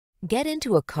Get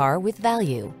into a car with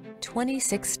value.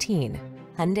 2016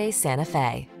 Hyundai Santa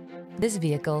Fe. This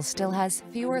vehicle still has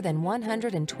fewer than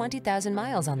 120,000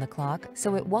 miles on the clock,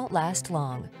 so it won't last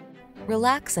long.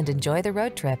 Relax and enjoy the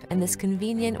road trip in this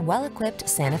convenient, well-equipped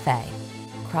Santa Fe.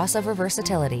 Crossover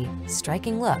versatility,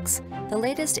 striking looks, the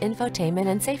latest infotainment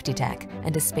and safety tech,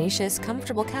 and a spacious,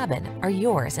 comfortable cabin are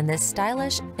yours in this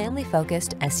stylish,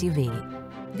 family-focused SUV.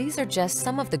 These are just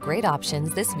some of the great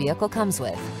options this vehicle comes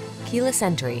with: keyless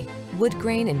entry, wood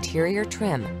grain interior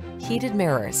trim, heated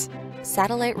mirrors,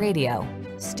 satellite radio,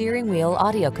 steering wheel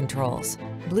audio controls,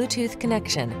 Bluetooth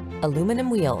connection, aluminum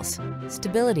wheels,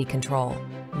 stability control,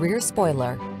 rear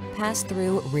spoiler,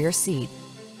 pass-through rear seat.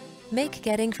 Make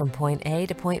getting from point A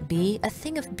to point B a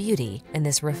thing of beauty in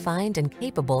this refined and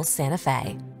capable Santa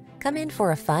Fe. Come in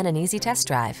for a fun and easy test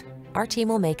drive. Our team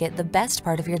will make it the best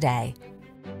part of your day.